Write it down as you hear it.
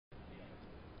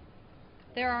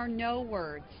There are no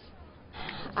words.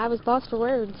 I was lost for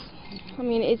words. I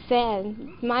mean, it's sad.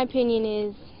 My opinion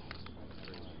is,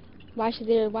 why is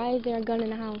there a gun in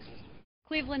the house?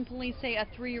 Cleveland police say a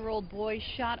 3-year-old boy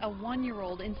shot a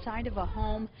 1-year-old inside of a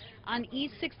home on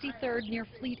East 63rd near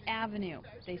Fleet Avenue.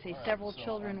 They say several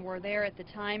children were there at the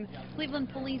time. Cleveland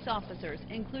police officers,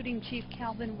 including Chief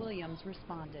Calvin Williams,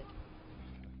 responded.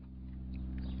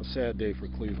 A sad day for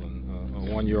Cleveland. A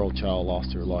 1-year-old child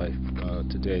lost her life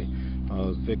today.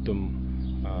 Victim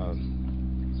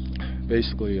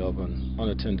basically of an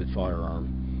unattended firearm.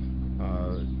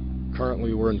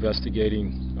 Currently we're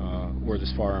investigating where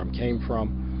this firearm came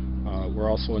from. We're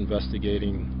also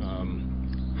investigating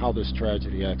how this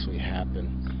tragedy actually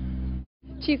happened.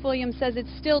 Chief Williams says it's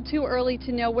still too early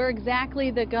to know where exactly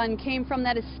the gun came from.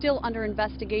 That is still under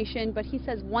investigation, but he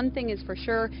says one thing is for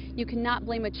sure: you cannot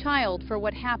blame a child for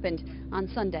what happened on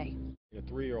Sunday. A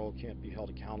 3-year-old can't be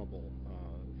held accountable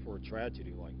for a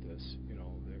tragedy like this. You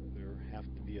know, there have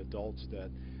to be adults that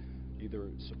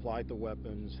either supplied the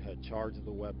weapons, had charge of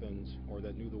the weapons, or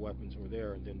that knew the weapons were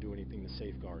there and didn't do anything to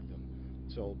safeguard them.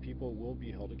 So people will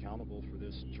be held accountable for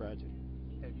this tragedy.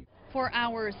 For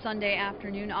hours Sunday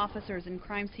afternoon, officers and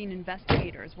crime scene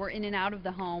investigators were in and out of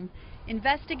the home,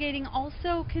 investigating,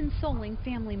 also consoling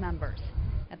family members.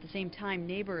 At the same time,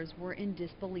 neighbors were in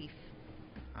disbelief.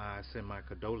 I sent my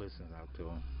condolences out to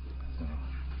them.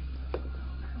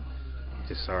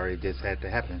 Just sorry this had to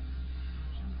happen.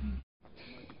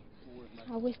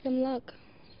 I wish them luck,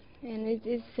 and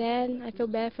it's sad. I feel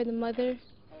bad for the mother.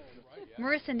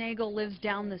 Marissa Nagel lives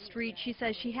down the street. She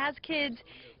says she has kids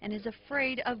and is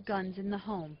afraid of guns in the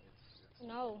home.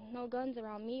 No guns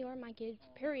around me or my kids,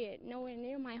 period. Nowhere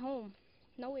near my home,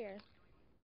 nowhere.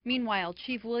 Meanwhile,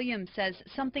 Chief Williams says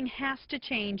something has to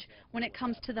change when it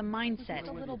comes to the mindset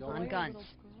on guns.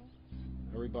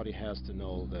 Everybody has to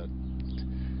know that,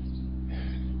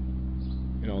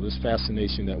 you know, this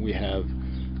fascination that we have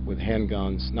with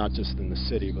handguns, not just in the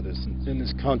city, but in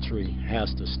this country,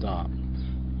 has to stop.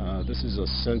 This is a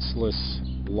senseless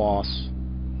loss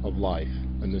of life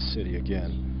in this city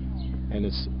again, and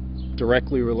it's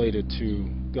directly related to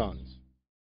guns.